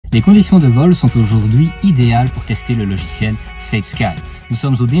Les conditions de vol sont aujourd'hui idéales pour tester le logiciel SafeSky. Nous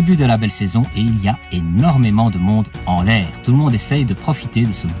sommes au début de la belle saison et il y a énormément de monde en l'air. Tout le monde essaye de profiter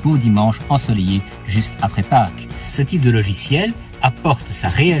de ce beau dimanche ensoleillé juste après Pâques. Ce type de logiciel apporte sa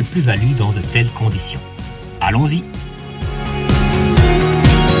réelle plus-value dans de telles conditions. Allons-y!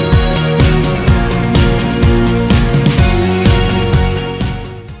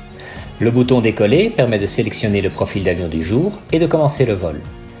 Le bouton décoller permet de sélectionner le profil d'avion du jour et de commencer le vol.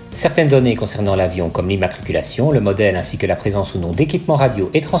 Certaines données concernant l'avion comme l'immatriculation, le modèle ainsi que la présence ou non d'équipements radio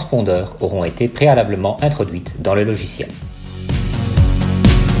et transpondeurs auront été préalablement introduites dans le logiciel.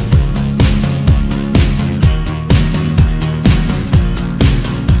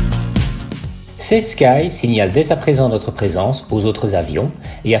 SafeSky signale dès à présent notre présence aux autres avions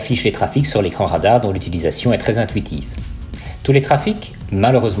et affiche les trafics sur l'écran radar dont l'utilisation est très intuitive. Tous les trafics?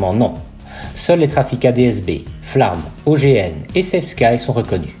 Malheureusement non. Seuls les trafics ADSB, Flamme, OGN et SafeSky sont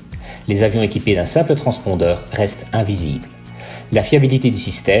reconnus. Les avions équipés d'un simple transpondeur restent invisibles. La fiabilité du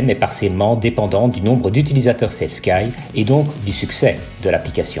système est partiellement dépendante du nombre d'utilisateurs SafeSky et donc du succès de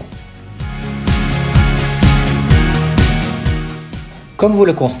l'application. Comme vous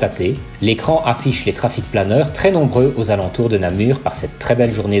le constatez, l'écran affiche les trafics planeurs très nombreux aux alentours de Namur par cette très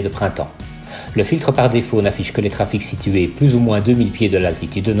belle journée de printemps. Le filtre par défaut n'affiche que les trafics situés plus ou moins 2000 pieds de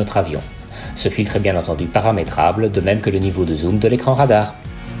l'altitude de notre avion. Ce filtre est bien entendu paramétrable, de même que le niveau de zoom de l'écran radar.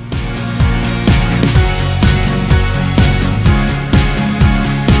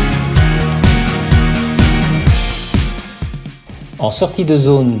 En sortie de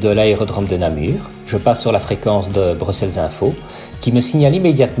zone de l'aérodrome de Namur, je passe sur la fréquence de Bruxelles Info qui me signale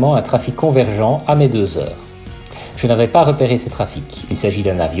immédiatement un trafic convergent à mes 2 heures. Je n'avais pas repéré ce trafic. Il s'agit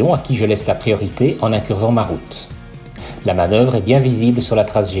d'un avion à qui je laisse la priorité en incurvant ma route. La manœuvre est bien visible sur la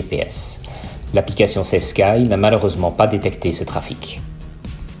trace GPS. L'application SafeSky n'a malheureusement pas détecté ce trafic.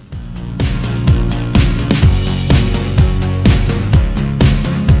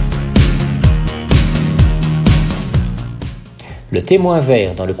 Le témoin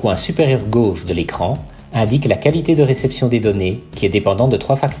vert dans le coin supérieur gauche de l'écran indique la qualité de réception des données qui est dépendante de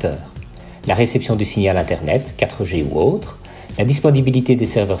 3 facteurs. La réception du signal Internet, 4G ou autre, la disponibilité des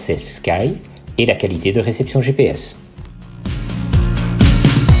serveurs SafeSky et la qualité de réception GPS.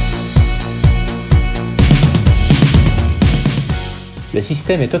 Le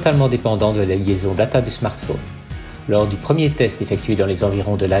système est totalement dépendant de la liaison data du smartphone. Lors du premier test effectué dans les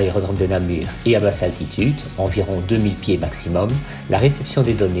environs de l'aérodrome de Namur et à basse altitude, environ 2000 pieds maximum, la réception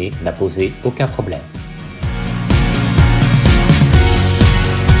des données n'a posé aucun problème.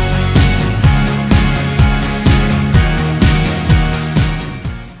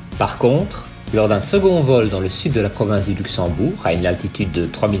 Par contre, lors d'un second vol dans le sud de la province du Luxembourg, à une altitude de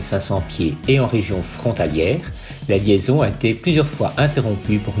 3500 pieds et en région frontalière, la liaison a été plusieurs fois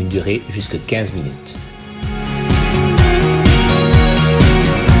interrompue pour une durée jusque 15 minutes.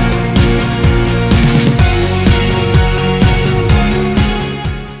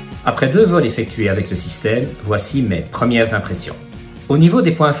 Après 2 vols effectués avec le système, voici mes premières impressions. Au niveau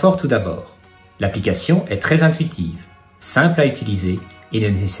des points forts tout d'abord, l'application est très intuitive, simple à utiliser et ne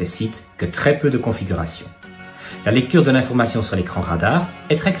nécessite que très peu de configuration. La lecture de l'information sur l'écran radar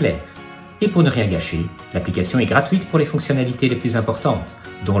est très claire. Et pour ne rien gâcher, l'application est gratuite pour les fonctionnalités les plus importantes,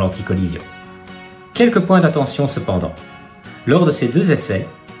 dont l'anticollision. Quelques points d'attention cependant. Lors de ces 2 essais,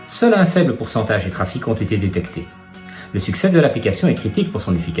 seul un faible pourcentage des trafics ont été détectés. Le succès de l'application est critique pour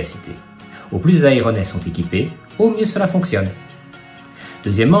son efficacité. Au plus d'aéronefs sont équipés, au mieux cela fonctionne.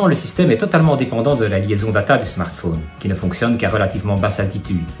 Deuxièmement, le système est totalement dépendant de la liaison data du smartphone, qui ne fonctionne qu'à relativement basse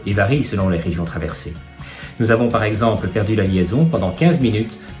altitude et varie selon les régions traversées. Nous avons par exemple perdu la liaison pendant 15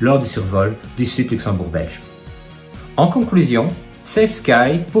 minutes lors du survol du sud Luxembourg Belge. En conclusion,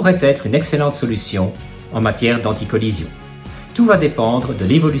 SafeSky pourrait être une excellente solution en matière d'anticollision. Tout va dépendre de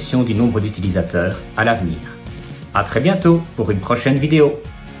l'évolution du nombre d'utilisateurs à l'avenir. À très bientôt pour une prochaine vidéo.